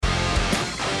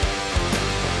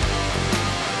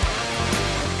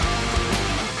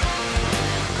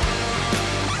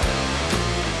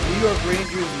York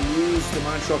Rangers lose to the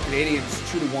Montreal Canadiens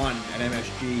 2-1 at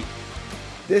MSG.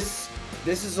 This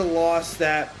is a loss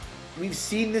that we've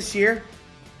seen this year.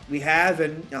 We have,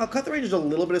 and I'll cut the Rangers a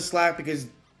little bit of slack because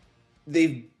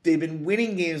they've been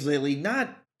winning games lately, not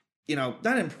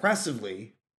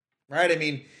impressively, right? I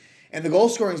mean, and the goal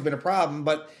scoring has been a problem,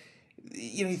 but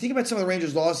you think about some of the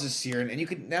Rangers' losses this year, and you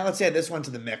could now let's add this one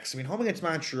to the mix. I mean, home against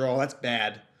Montreal, that's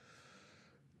bad.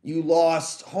 You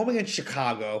lost home against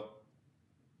Chicago.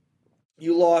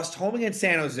 You lost home against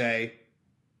San Jose.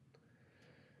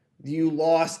 You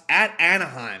lost at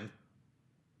Anaheim.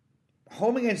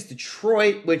 Home against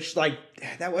Detroit, which,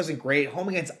 that wasn't great. Home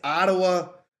against Ottawa.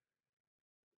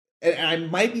 And I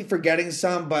might be forgetting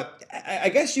some, but I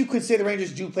guess you could say the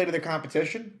Rangers do play to their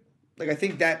competition. I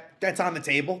think that's on the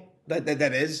table. That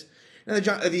is. Now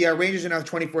the Rangers are now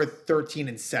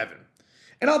 24-13-7.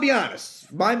 And I'll be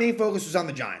honest, my main focus was on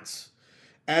the Giants.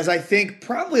 As I think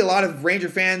probably a lot of Ranger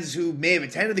fans who may have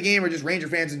attended the game, or just Ranger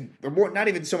fans, or more, not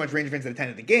even so much Ranger fans that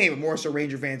attended the game, but more so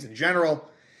Ranger fans in general.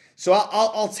 So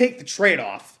I'll take the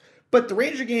trade-off. But the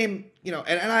Ranger game,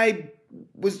 and I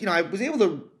was able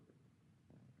to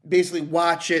basically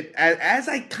watch it as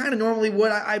I kind of normally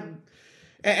would.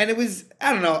 And it was,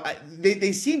 I don't know,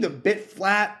 they seemed a bit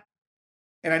flat.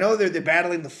 And I know they're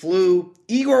battling the flu.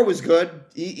 Igor was good.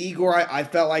 Igor, I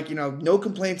felt like, no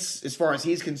complaints as far as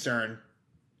he's concerned.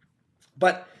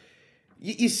 But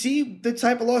you see the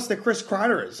type of loss that Chris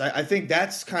Kreider is. I think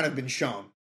that's kind of been shown.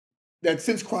 That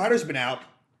since Kreider's been out,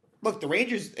 look, the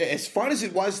Rangers, as fun as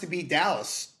it was to beat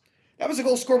Dallas, that was a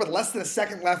goal scored with less than a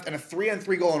second left and a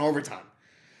 3-on-3 goal in overtime.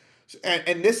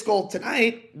 And this goal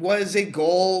tonight was a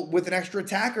goal with an extra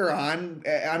attacker on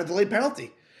a delayed penalty.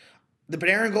 The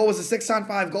Panarin goal was a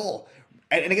 6-on-5 goal.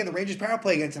 And again, the Rangers power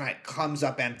play again tonight comes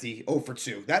up empty,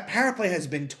 0-for-2. That power play has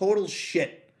been total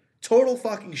shit. Total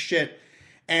fucking shit.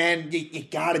 And you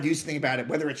got to do something about it.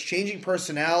 Whether it's changing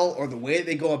personnel or the way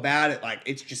they go about it,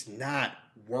 it's just not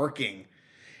working.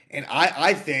 And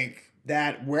I think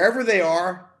that wherever they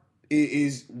are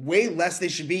is way less they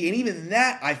should be. And even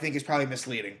that, I think, is probably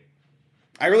misleading.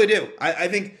 I really do. I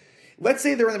think, let's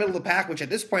say they're in the middle of the pack, which at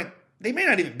this point, they may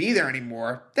not even be there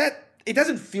anymore. It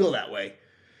doesn't feel that way.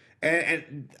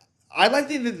 And I like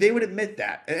to think that they would admit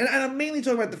that. And I'm mainly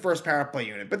talking about the first power play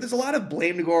unit. But there's a lot of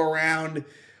blame to go around.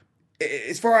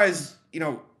 As far as,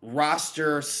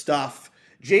 roster stuff,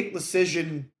 Jake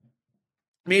Leschyshyn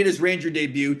made his Ranger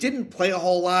debut. Didn't play a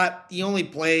whole lot. He only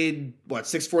played,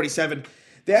 647.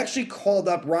 They actually called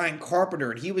up Ryan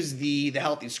Carpenter, and he was the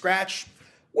healthy scratch.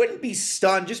 Wouldn't be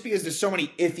stunned just because there's so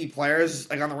many iffy players,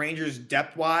 on the Rangers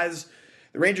depth-wise.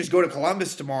 The Rangers go to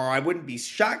Columbus tomorrow. I wouldn't be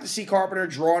shocked to see Carpenter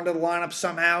draw into the lineup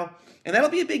somehow. And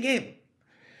that'll be a big game.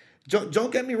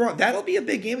 Don't get me wrong. That'll be a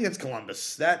big game against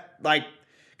Columbus.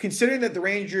 Considering that the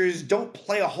Rangers don't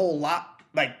play a whole lot,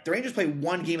 the Rangers play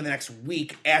one game in the next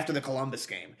week after the Columbus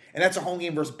game. And that's a home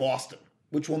game versus Boston,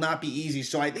 which will not be easy.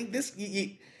 So I think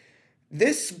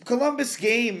this Columbus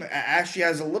game actually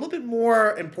has a little bit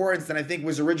more importance than I think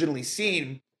was originally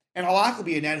seen. And Halak will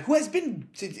be in net, who has been,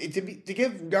 to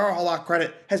give Yarrow Halak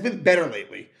credit, has been better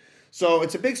lately. So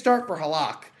it's a big start for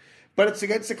Halak. But it's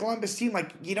against the Columbus team.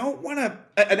 You don't want to,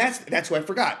 and that's who I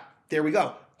forgot. There we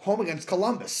go. Home against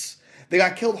Columbus. They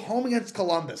got killed home against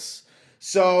Columbus.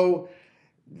 So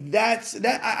that.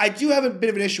 I do have a bit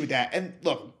of an issue with that. And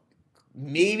look,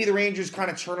 maybe the Rangers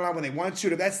kind of turn it on when they want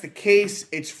to. If that's the case,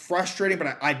 it's frustrating,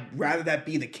 but I'd rather that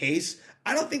be the case.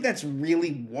 I don't think that's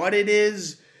really what it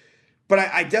is. But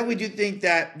I definitely do think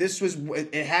that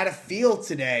it had a feel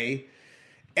today.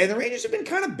 And the Rangers have been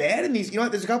kind of bad in these.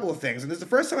 There's a couple of things. And this is the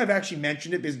first time I've actually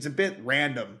mentioned it because it's a bit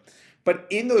random. But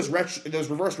in those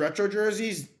reverse retro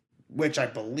jerseys, which I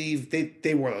believe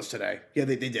they wore those today. Yeah,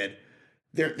 they did.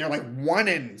 They're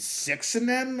 1-6 in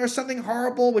them or something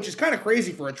horrible, which is kind of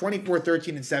crazy for a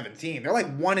 24-13-17. They're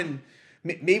 1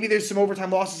 maybe there's some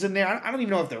overtime losses in there. I don't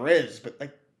even know if there is, but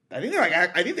I think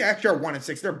they actually are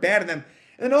 1-6. They're bad in them.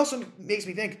 And it also makes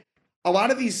me think a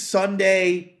lot of these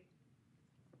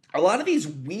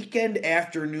weekend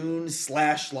afternoon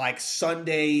 /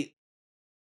 Sunday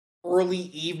early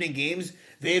evening games,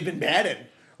 they have been bad in,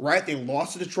 right? They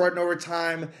lost to Detroit in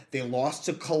overtime. They lost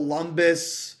to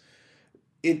Columbus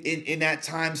in that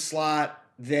time slot.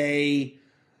 They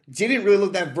didn't really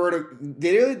look that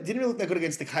They didn't really look that good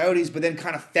against the Coyotes, but then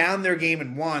kind of found their game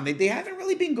and won. They haven't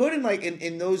really been good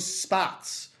in those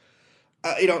spots,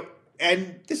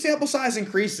 And the sample size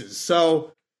increases.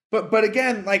 So, but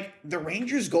again, the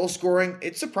Rangers' goal scoring,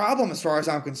 it's a problem as far as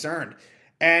I'm concerned.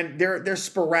 And they're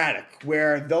sporadic,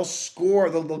 where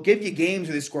they'll give you games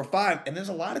where they score 5, and there's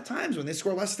a lot of times when they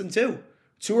score less than 2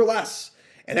 or less.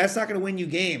 And that's not going to win you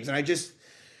games. And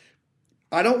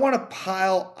I don't want to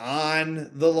pile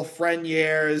on the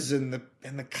Lafrenières and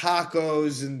the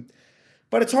Kakos,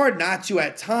 but it's hard not to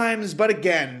at times. But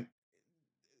again,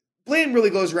 blame really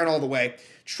goes around all the way.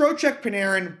 Trocheck,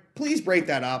 Panarin, please break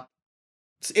that up.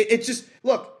 It's just,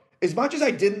 look, as much as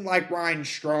I didn't like Ryan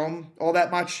Strome all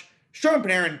that much, Strome and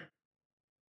Panarin,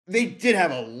 they did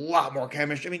have a lot more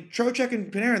chemistry. I mean, Trocheck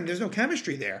and Panarin, there's no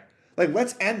chemistry there. Like,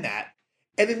 let's end that.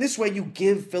 And then this way you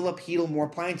give Philip Hedl more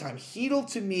playing time. Hedl,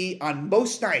 to me, on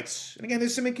most nights, and again,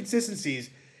 there's some inconsistencies,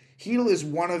 Hedl is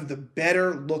one of the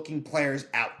better looking players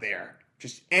out there.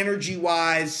 Just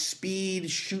energy-wise,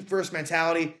 speed, shoot-first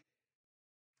mentality.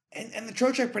 And the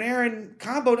Trocheck-Panarin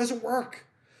combo doesn't work.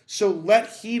 So let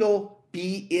Hedl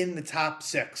be in the top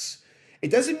 6. It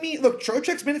doesn't mean, look,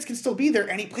 Trocheck's minutes can still be there,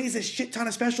 and he plays a shit ton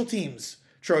of special teams.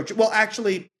 Trocheck, well,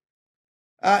 actually,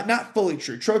 not fully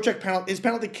true. Trocheck, his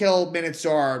penalty kill minutes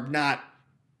are not,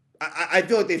 I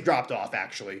feel like they've dropped off,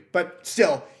 actually. But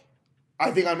still,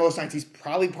 I think on most nights, he's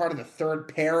probably part of the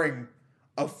third pairing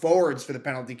of forwards for the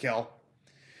penalty kill.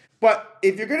 But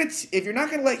if you're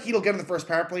not gonna let Hedl get in the first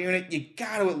power play unit, you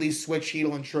got to at least switch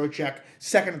Hedl and Trocheck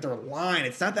second and third line.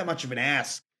 It's not that much of an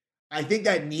ask. I think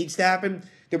that needs to happen.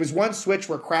 There was one switch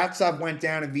where Kravtsov went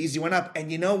down and Vesey went up,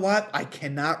 and you know what? I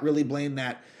cannot really blame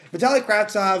that. Vitaly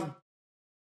Kravtsov,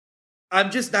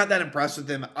 I'm just not that impressed with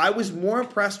him. I was more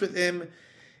impressed with him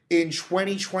in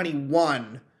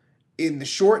 2021 in the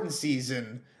shortened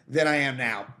season than I am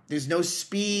now. There's no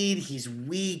speed. He's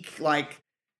weak. Like,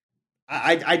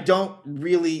 I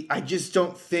just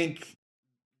don't think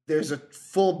there's a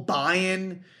full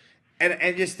buy-in,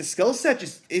 and just the skill set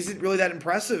just isn't really that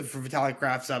impressive for Vitaly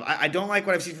Kravtsov. I don't like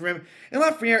what I've seen from him. And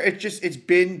Lafreniere, it's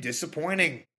been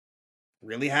disappointing.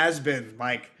 Really has been.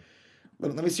 Like,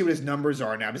 let me see what his numbers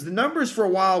are now. Because the numbers for a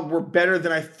while were better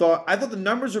than I thought. I thought the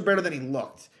numbers were better than he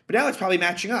looked. But now it's probably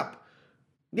matching up.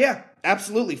 Yeah,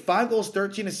 absolutely. 5 goals,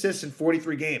 13 assists in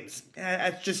 43 games.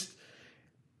 That's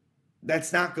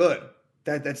not good.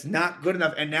 That's not good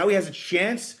enough. And now he has a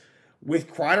chance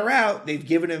with Kreider out. They've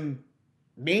given him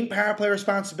main power play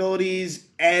responsibilities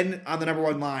and on the number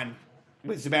 1 line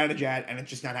with Zibanejad, and it's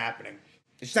just not happening.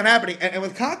 It's just not happening. And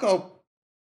with Kakko,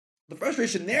 the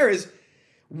frustration there is,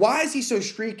 why is he so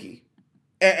streaky?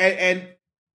 And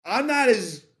I'm not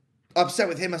as upset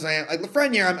with him as I am. Like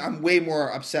Lafreniere, I'm way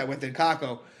more upset with than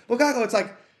Kakko. Well, Kakko, it's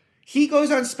like he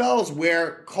goes on spells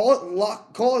where, call it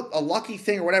luck, call it a lucky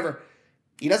thing or whatever,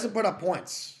 he doesn't put up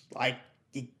points. Like,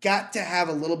 you got to have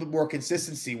a little bit more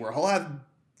consistency where he'll have,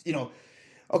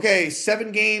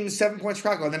 7 games, 7 points for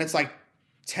Kakko, and then it's like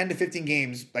 10 to 15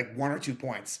 games, like 1 or 2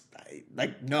 points.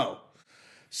 Like, no.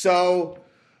 So,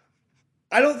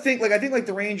 I think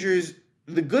the Rangers,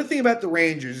 the good thing about the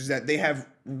Rangers is that they have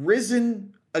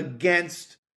risen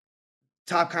against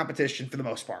top competition for the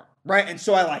most part, right? And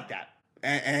so I like that.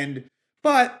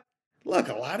 But look,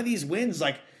 a lot of these wins,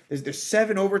 like, there's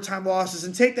 7 overtime losses,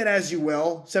 and take that as you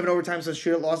will. 7 overtimes as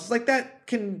shootout losses. Like, that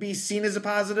can be seen as a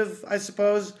positive, I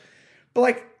suppose. But,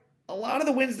 like, a lot of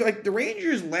the wins, like, the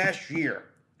Rangers last year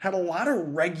had a lot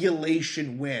of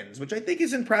regulation wins, which I think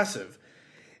is impressive.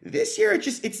 This year,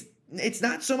 it's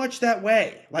not so much that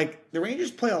way. Like, the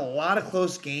Rangers play a lot of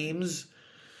close games.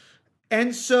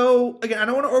 And so, again, I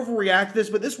don't want to overreact to this,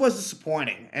 but this was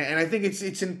disappointing. And I think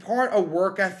it's in part a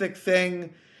work ethic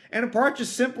thing, and in part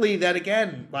just simply that,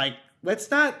 again, like, let's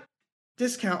not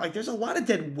discount, like, there's a lot of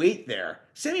dead weight there.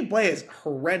 Sammy Blais is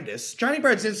horrendous. Johnny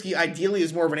Brodzinski ideally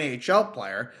is more of an AHL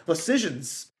player.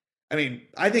 Lecisions, I mean,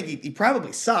 I think he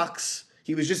probably sucks.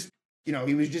 He was just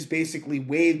basically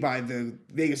waived by the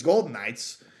Vegas Golden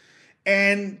Knights.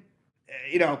 And,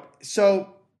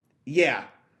 so, yeah.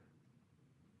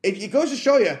 It goes to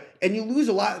show you, and you lose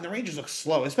a lot, and the Rangers look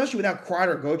slow, especially without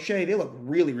Kreider or Gauthier. They look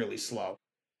really, really slow.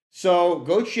 So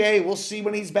Gauthier, we'll see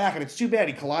when he's back, and it's too bad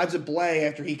he collides with Blais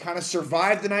after he kind of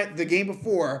survived the game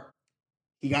before.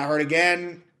 He got hurt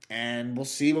again, and we'll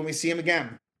see when we see him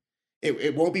again.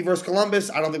 It won't be versus Columbus.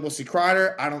 I don't think we'll see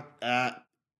Kreider.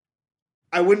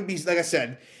 I wouldn't be, like I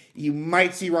said, you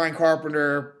might see Ryan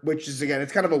Carpenter, which is, again,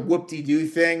 it's kind of a whoop-de-doo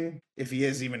thing if he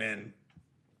is even in.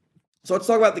 So let's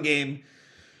talk about the game.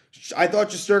 I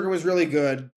thought Shesterkin was really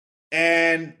good.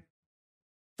 And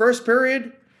first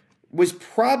period was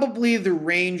probably the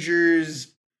Rangers.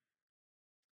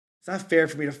 It's not fair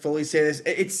for me to fully say this.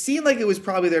 It seemed like it was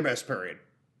probably their best period.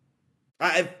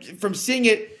 From seeing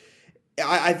it,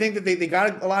 I think that they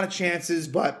got a lot of chances,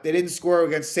 but they didn't score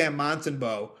against Sam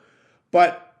Montembeault.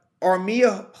 But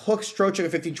Armia hooks Trocheck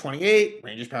at 15:28.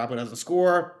 Rangers power play doesn't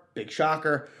score. Big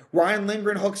shocker. Ryan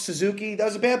Lindgren hooks Suzuki. That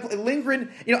was a bad play.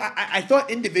 Lindgren, I thought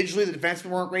individually the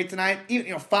defensemen weren't great tonight.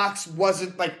 Even, Fox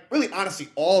wasn't, like, really, honestly,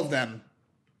 all of them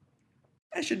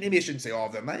maybe I shouldn't say all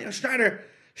of them.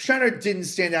 Schneider didn't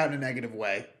stand out in a negative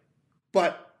way,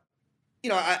 but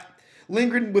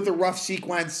Lindgren with a rough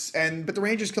sequence, but the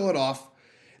Rangers kill it off.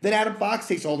 Then Adam Fox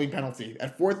takes a holding penalty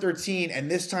at 4:13,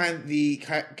 and this time the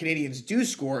Canadiens do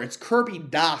score. It's Kirby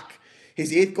Dach,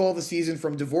 his 8th goal of the season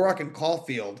from Dvorak and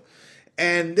Caulfield.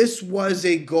 And this was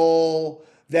a goal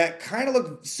that kind of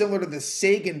looked similar to the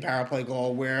Sagan power play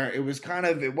goal, where it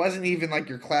wasn't even like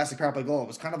your classic power play goal. It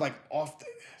was kind of like I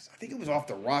think it was off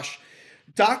the rush.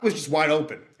 Dach was just wide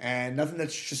open, and nothing that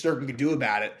Shesterkin could do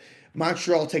about it.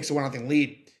 Montreal takes a 1-0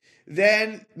 lead.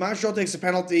 Then Montreal takes a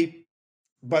penalty,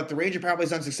 but the Ranger power play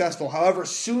is unsuccessful. However,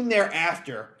 soon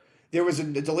thereafter, there was a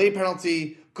delayed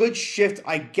penalty, good shift,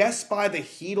 I guess, by the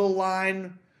Hedl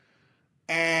line,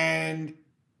 and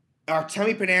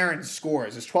Artemi Panarin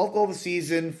scores his 12th goal of the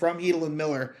season from Hedl and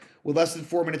Miller with less than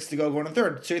 4 minutes to go going to the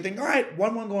third. So you think, all right,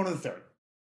 1-1 going to the third.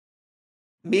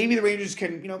 Maybe the Rangers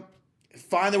can,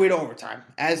 find their way to overtime,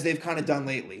 as they've kind of done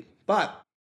lately. But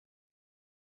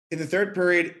in the third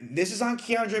period, this is on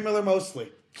K'Andre Miller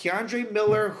mostly. K'Andre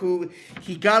Miller, who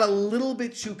he got a little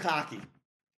bit too cocky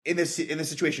in this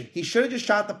situation. He should have just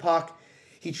shot the puck.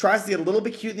 He tries to get a little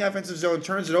bit cute in the offensive zone,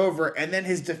 turns it over, and then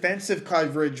his defensive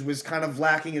coverage was kind of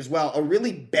lacking as well. A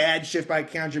really bad shift by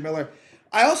K'Andre Miller.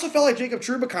 I also felt like Jacob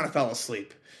Trouba kind of fell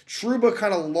asleep. Trouba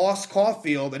kind of lost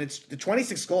Caulfield, and it's the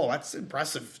 26th goal. That's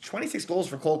impressive. 26 goals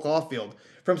for Cole Caulfield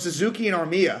from Suzuki and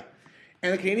Armia.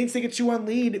 And the Canadiens take a 2-1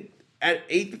 lead at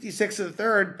 8:56 of the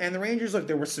third, and the Rangers, look,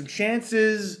 there were some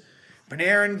chances.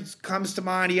 Panarin comes to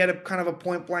mind. He had a kind of a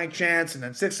point-blank chance, and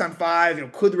then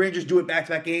 6-on-5. Could the Rangers do it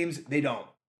back-to-back games? They don't.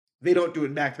 They don't do it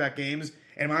in back-to-back games,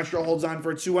 and Montreal holds on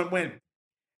for a 2-1 win.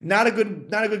 Not a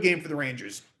good game for the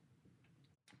Rangers.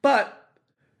 But,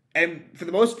 and for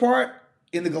the most part,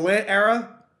 in the Gallant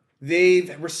era,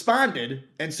 they've responded,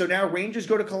 and so now Rangers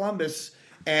go to Columbus,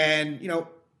 and,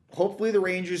 hopefully the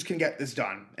Rangers can get this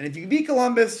done. And if you can beat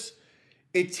Columbus,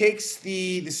 it takes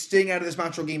the sting out of this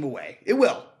Montreal game away. It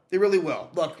will. It really will.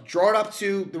 Look, draw it up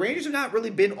to, the Rangers have not really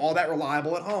been all that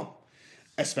reliable at home,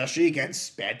 especially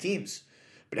against bad teams.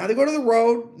 But now they go to the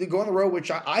road. They go on the road,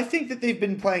 which I think that they've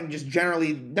been playing just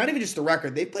generally, not even just the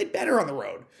record, they've played better on the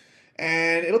road.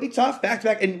 And it'll be tough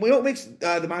back-to-back. And what makes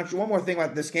the Montreal, one more thing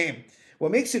about this game,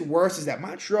 what makes it worse is that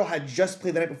Montreal had just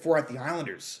played the night before at the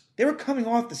Islanders. They were coming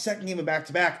off the second game of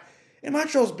back-to-back, and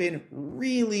Montreal's been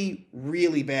really,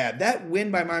 really bad. That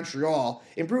win by Montreal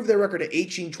improved their record to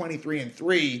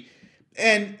 18-23-3,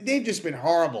 and they've just been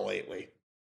horrible lately,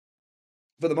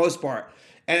 for the most part.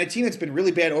 And a team that's been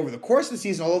really bad over the course of the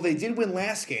season, although they did win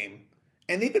last game,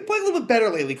 and they've been playing a little bit better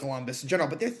lately, Columbus in general,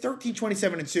 but they're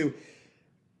 13-27-2.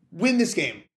 Win this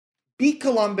game. Beat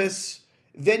Columbus.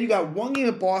 Then you got one game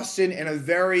at Boston in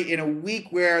a week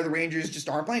where the Rangers just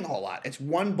aren't playing a whole lot. It's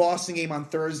one Boston game on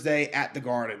Thursday at the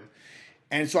Garden.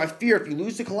 And so I fear if you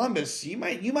lose to Columbus, you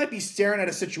might be staring at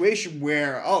a situation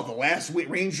where, the last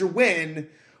Ranger win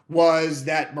was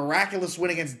that miraculous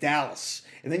win against Dallas.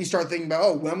 And then you start thinking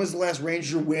about, when was the last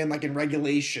Ranger win, like in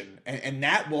regulation? And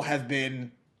that will have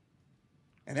been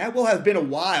a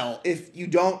while if you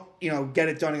don't, get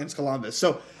it done against Columbus.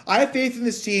 So I have faith in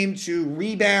this team to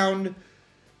rebound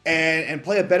and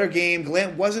play a better game.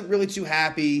 Gallant wasn't really too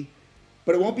happy,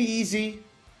 but it won't be easy.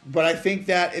 But I think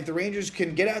that if the Rangers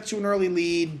can get out to an early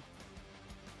lead,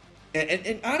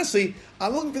 and honestly,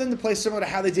 I'm looking for them to play similar to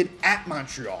how they did at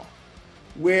Montreal,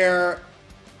 where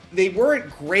they weren't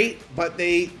great, but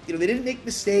they didn't make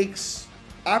mistakes,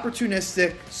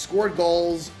 opportunistic, scored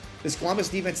goals. This Columbus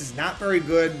defense is not very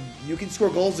good. You can score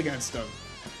goals against them.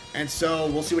 And so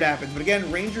we'll see what happens. But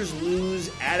again, Rangers lose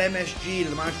at MSG to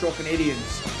the Montreal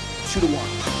Canadiens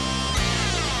 2-1.